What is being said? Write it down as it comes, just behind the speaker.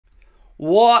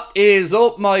What is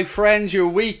up, my friends? Your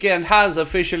weekend has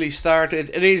officially started.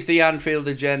 It is the Anfield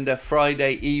Agenda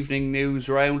Friday evening news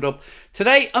roundup.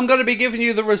 Today, I'm going to be giving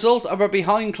you the result of our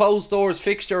behind closed doors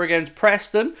fixture against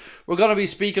Preston. We're going to be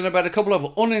speaking about a couple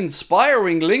of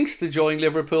uninspiring links to join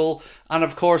Liverpool. And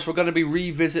of course, we're going to be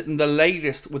revisiting the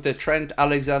latest with the Trent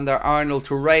Alexander-Arnold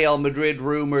to Real Madrid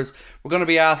rumours. We're going to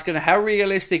be asking how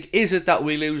realistic is it that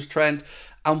we lose Trent?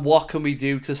 And what can we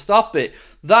do to stop it?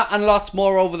 That and lots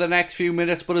more over the next few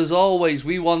minutes. But as always,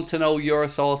 we want to know your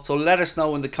thoughts. So let us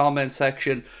know in the comment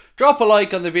section. Drop a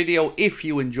like on the video if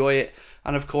you enjoy it.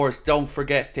 And of course, don't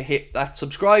forget to hit that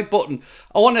subscribe button.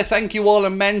 I want to thank you all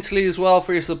immensely as well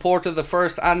for your support of the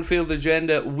first Anfield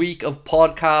Agenda week of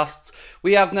podcasts.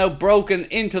 We have now broken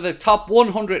into the top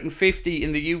 150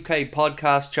 in the UK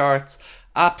podcast charts.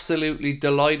 Absolutely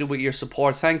delighted with your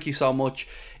support. Thank you so much.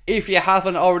 If you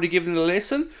haven't already given it a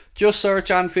listen, just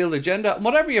search Anfield Agenda,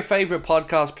 whatever your favourite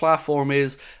podcast platform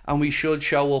is, and we should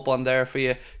show up on there for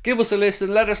you. Give us a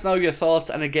listen, let us know your thoughts,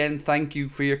 and again, thank you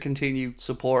for your continued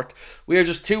support. We are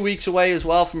just 2 weeks away as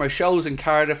well from our shows in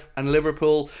Cardiff and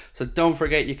Liverpool, so don't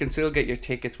forget you can still get your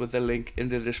tickets with the link in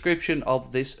the description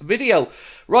of this video.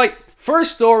 Right,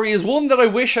 first story is one that I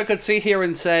wish I could sit here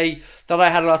and say that I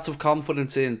had lots of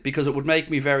confidence in, because it would make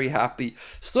me very happy.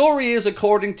 Story is,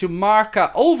 according to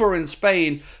Marca over in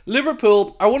Spain,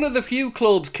 Liverpool are one of the few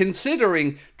clubs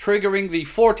considering triggering the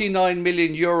 €49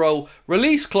 million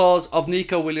release clause of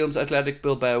Nico Williams' Athletic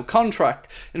Bilbao contract.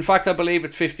 In fact, I believe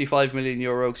it's €55 million,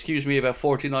 about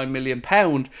 £49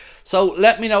 million. So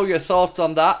let me know your thoughts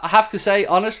on that. I have to say,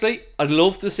 honestly, I'd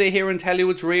love to sit here and tell you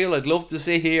it's real. I'd love to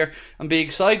sit here and be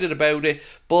excited about it,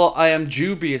 but I am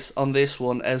dubious on this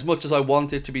one as much as I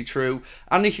want it to be true.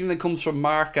 Anything that comes from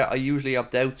Marca, I usually have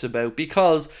doubts about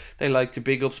because they like to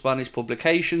big up Spanish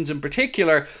publications. In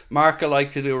particular, Marca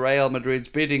like to do Real Madrid's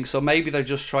bidding, so maybe they're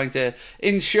just trying to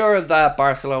ensure that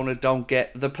Barcelona don't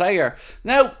get the player.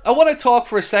 Now, I want to talk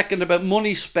for a second about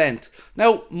money spent.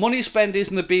 Now, money spent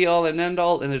isn't the be-all and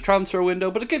end-all in the transfer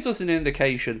window, but it gives us an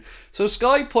indication. So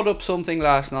Sky put up something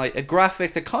last night, a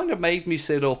graphic that kind of made me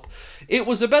sit up. It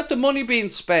was about the money being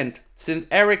spent since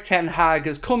Erik ten Hag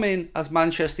has come in as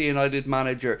Manchester United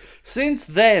manager. Since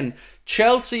then,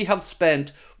 Chelsea have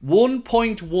spent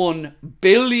 £1.1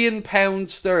 billion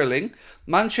sterling.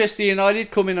 Manchester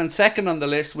United come in on second on the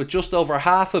list with just over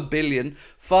 £500 million,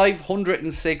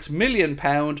 £506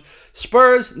 million.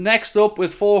 Spurs next up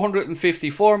with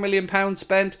 £454 million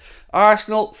spent.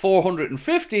 Arsenal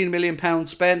 £415 million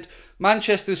spent.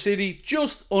 Manchester City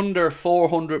just under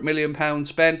 £400 million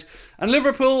spent. And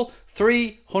Liverpool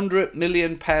 £300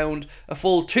 million, a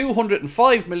full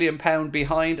 £205 million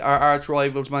behind our arch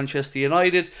rivals Manchester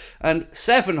United, and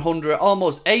 700,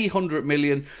 almost 800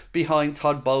 million behind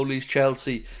Todd Bowley's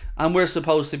Chelsea. And we're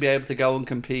supposed to be able to go and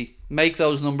compete. Make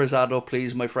those numbers add up,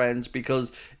 please, my friends,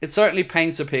 because it certainly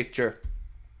paints a picture.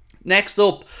 Next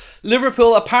up,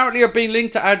 Liverpool apparently are being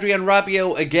linked to Adrien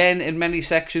Rabiot again in many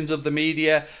sections of the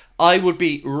media. I would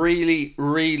be really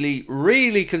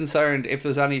concerned if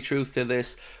there's any truth to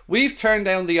this. We've turned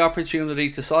down the opportunity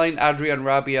to sign Adrien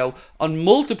Rabiot on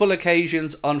multiple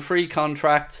occasions on free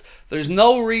contracts. There's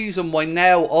no reason why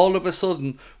now, all of a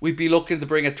sudden, we'd be looking to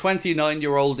bring a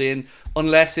 29-year-old in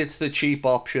unless it's the cheap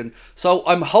option. So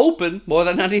I'm hoping, more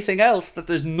than anything else, that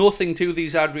there's nothing to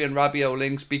these Adrien Rabiot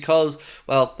links because,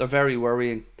 well, they're very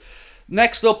worrying.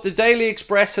 Next up, the Daily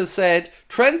Express has said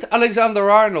Trent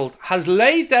Alexander-Arnold has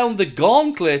laid down the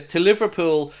gauntlet to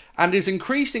Liverpool and is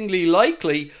increasingly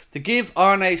likely to give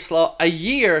Arne Slot a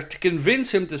year to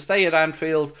convince him to stay at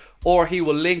Anfield, or he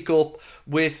will link up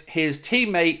with his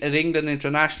teammate at England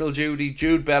international duty,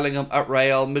 Jude Bellingham, at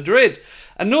Real Madrid.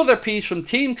 Another piece from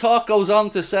Team Talk goes on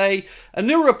to say, a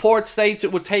new report states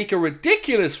it would take a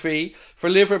ridiculous fee for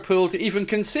Liverpool to even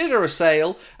consider a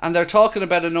sale, and they're talking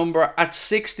about a number at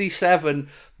 £67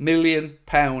 million.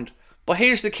 But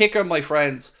here's the kicker, my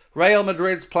friends. Real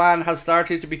Madrid's plan has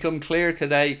started to become clear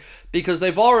today because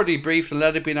they've already briefed and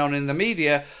let it be known in the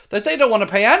media that they don't want to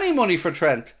pay any money for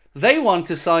Trent. They want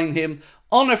to sign him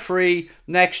on a free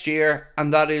next year,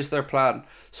 and that is their plan.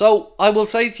 So I will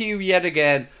say to you yet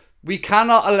again, we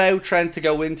cannot allow Trent to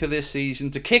go into this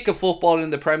season to kick a football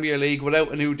in the Premier League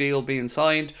without a new deal being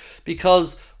signed,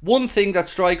 because one thing that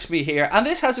strikes me here, and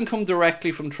this hasn't come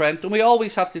directly from Trent, and we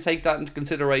always have to take that into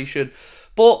consideration,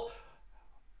 but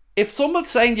if someone's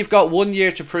saying you've got 1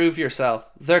 year to prove yourself,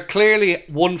 they're clearly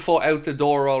 1 foot out the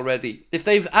door already. If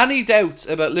they've any doubts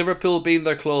about Liverpool being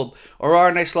their club or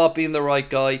Arne Slot being the right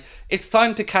guy, it's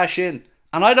time to cash in.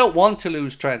 And I don't want to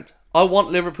lose Trent. I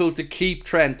want Liverpool to keep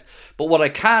Trent. But what I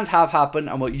can't have happen,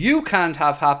 and what you can't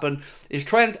have happen, is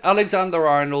Trent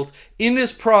Alexander-Arnold in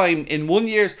his prime in 1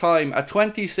 year's time at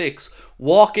 26,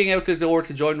 walking out the door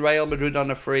to join Real Madrid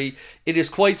on a free. It is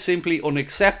quite simply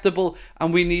unacceptable,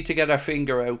 and we need to get our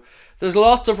finger out. There's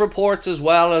lots of reports as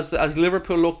well as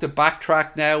Liverpool look to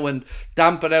backtrack now and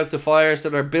dampen out the fires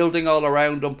that are building all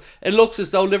around them. It looks as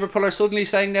though Liverpool are suddenly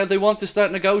saying now they want to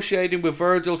start negotiating with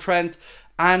Virgil, Trent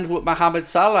and with Mohamed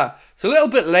Salah. It's a little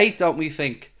bit late, don't we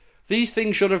think? These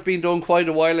things should have been done quite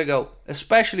a while ago,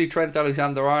 especially Trent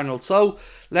Alexander-Arnold. So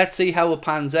let's see how it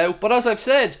pans out. But as I've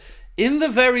said, in the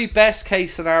very best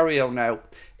case scenario now,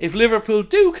 if Liverpool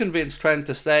do convince Trent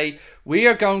to stay, we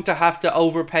are going to have to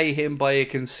overpay him by a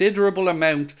considerable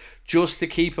amount just to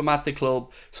keep him at the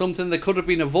club. Something that could have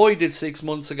been avoided 6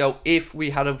 months ago if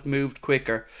we had have moved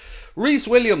quicker. Reece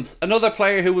Williams, another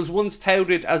player who was once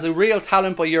touted as a real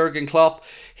talent by Jurgen Klopp,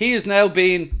 he is now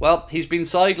being, well, he's been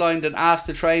sidelined and asked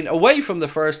to train away from the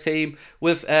first team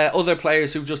with other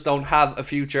players who just don't have a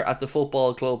future at the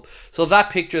football club. So that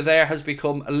picture there has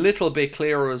become a little bit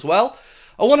clearer as well.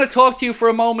 I want to talk to you for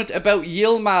a moment about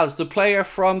YILMAZ, the player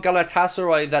from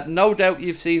Galatasaray that no doubt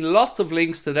you've seen lots of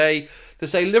links today to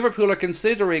say Liverpool are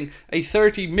considering a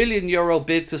 €30 million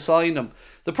bid to sign him.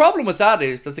 The problem with that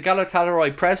is that the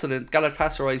Galatasaray president,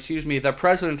 their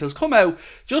president has come out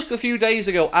just a few days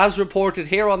ago, as reported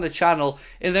here on the channel,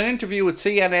 in an interview with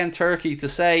CNN Turkey to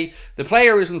say the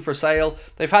player isn't for sale.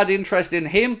 They've had interest in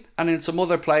him and in some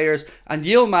other players, and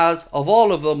YILMAZ, of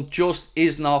all of them, just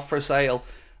is not for sale.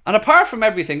 And apart from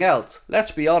everything else, let's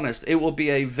be honest, it will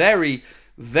be a very,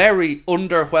 very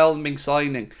underwhelming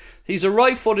signing. He's a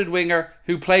right-footed winger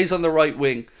who plays on the right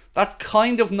wing. That's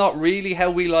kind of not really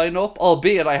how we line up,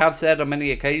 albeit I have said on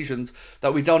many occasions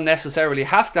that we don't necessarily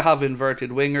have to have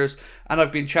inverted wingers, and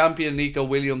I've been championing Nico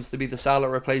Williams to be the Salah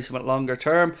replacement longer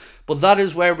term, but that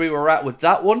is where we were at with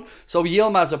that one. So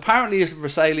YILMAZ apparently isn't for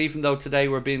sale, even though today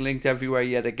we're being linked everywhere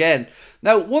yet again.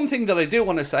 Now, one thing that I do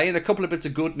want to say, and a couple of bits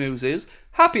of good news, is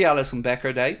happy Alisson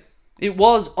Becker Day. It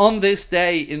was on this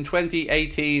day in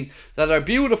 2018 that our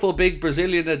beautiful big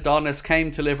Brazilian Adonis came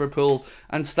to Liverpool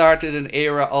and started an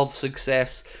era of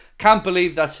success. Can't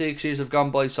believe that 6 years have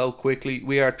gone by so quickly.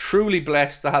 We are truly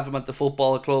blessed to have him at the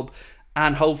football club,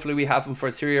 and hopefully we have him for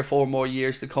 3 or 4 more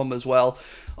years to come as well.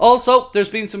 Also, there's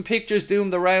been some pictures doing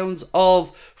the rounds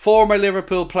of former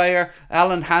Liverpool player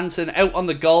Alan Hansen out on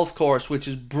the golf course, which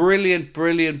is brilliant,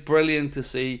 brilliant, brilliant to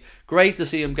see. Great to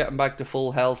see him getting back to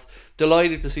full health.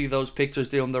 Delighted to see those pictures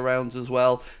doing the rounds as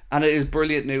well. And it is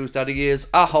brilliant news that he is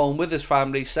at home with his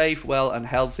family, safe, well and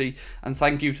healthy. And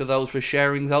thank you to those for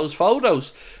sharing those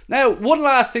photos. Now, one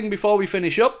last thing before we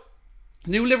finish up.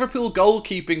 New Liverpool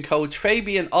goalkeeping coach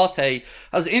Fabian Otte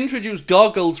has introduced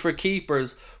goggles for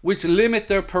keepers which limit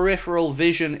their peripheral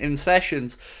vision in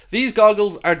sessions. These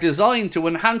goggles are designed to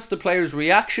enhance the player's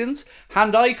reactions,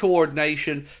 hand-eye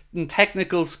coordination and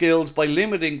technical skills by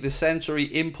limiting the sensory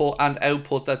input and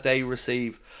output that they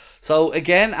receive. So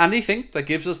again, anything that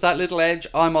gives us that little edge,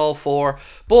 I'm all for.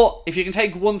 But if you can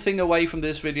take one thing away from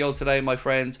this video today, my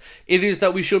friends, it is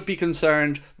that we should be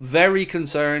concerned, very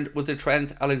concerned, with the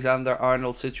Trent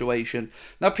Alexander-Arnold situation.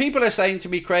 Now, people are saying to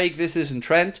me, Craig, this isn't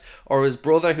Trent, or his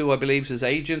brother, who I believe is his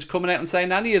agent, coming out and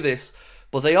saying any of this.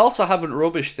 But they also haven't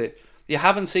rubbished it. You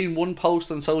haven't seen one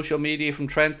post on social media from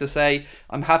Trent to say,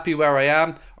 I'm happy where I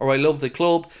am, or I love the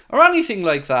club, or anything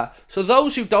like that. So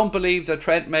those who don't believe that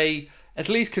Trent may at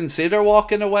least consider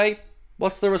walking away,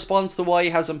 what's the response to why he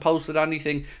hasn't posted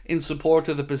anything in support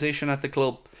of the position at the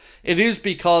club? It is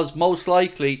because most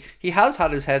likely he has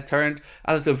had his head turned,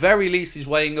 and at the very least he's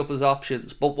weighing up his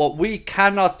options. But what we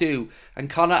cannot do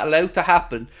and cannot allow to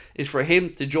happen is for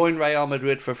him to join Real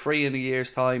Madrid for free in a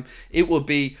year's time. It would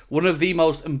be one of the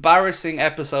most embarrassing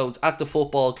episodes at the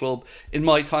football club in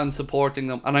my time supporting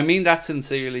them, and I mean that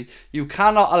sincerely. You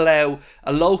cannot allow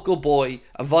a local boy,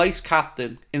 a vice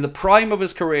captain in the prime of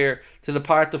his career, to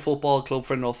depart the football club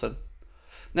for nothing.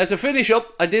 Now, to finish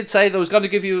up, I did say that I was going to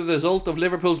give you the result of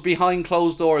Liverpool's behind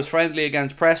closed doors friendly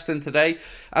against Preston today,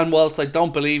 and whilst I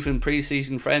don't believe in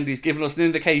pre-season friendlies giving us an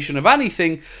indication of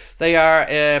anything, they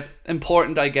are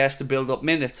important, I guess, to build up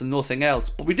minutes and nothing else.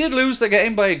 But we did lose the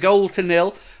game by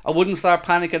 1-0. I wouldn't start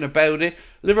panicking about it.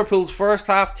 Liverpool's first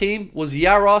half team was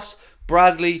Yaros,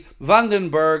 Bradley,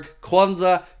 Vandenberg,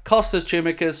 Kwanzaa, Kostas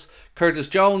Tsimikas, Curtis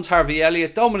Jones, Harvey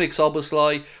Elliott, Dominic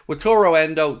Szoboszlai, Wataru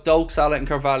Endo, Doak, Salah and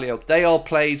Carvalho. They all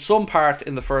played some part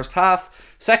in the first half.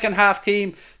 Second half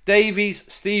team,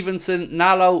 Davies, Stevenson,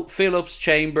 Nallo, Phillips,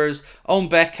 Chambers,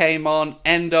 Ownbeck came on,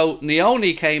 Endo,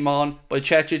 Neoni came on by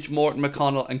Cecic, Morton,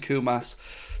 McConnell and Kumas.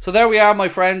 So there we are, my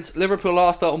friends. Liverpool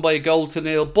lost that one by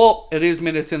 1-0, but it is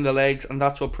minutes in the legs, and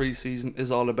that's what pre-season is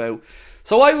all about.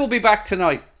 So I will be back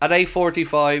tonight at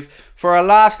 8:45 for our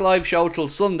last live show till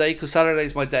Sunday, because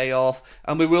Saturday's my day off,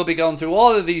 and we will be going through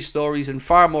all of these stories in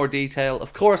far more detail,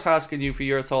 of course asking you for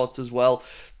your thoughts as well.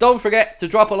 Don't forget to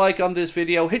drop a like on this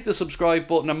video, hit the subscribe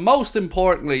button, and most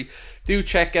importantly, do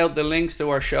check out the links to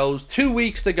our shows. 2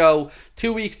 weeks to go.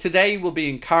 2 weeks today will be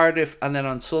in Cardiff, and then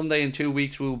on Sunday in 2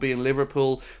 weeks we will be in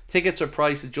Liverpool. Tickets are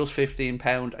priced at just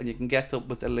 £15, and you can get them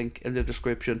with the link in the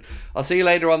description. I'll see you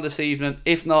later on this evening.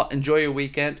 If not, enjoy your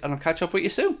weekend, and I'll catch up with you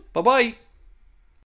soon. Bye bye.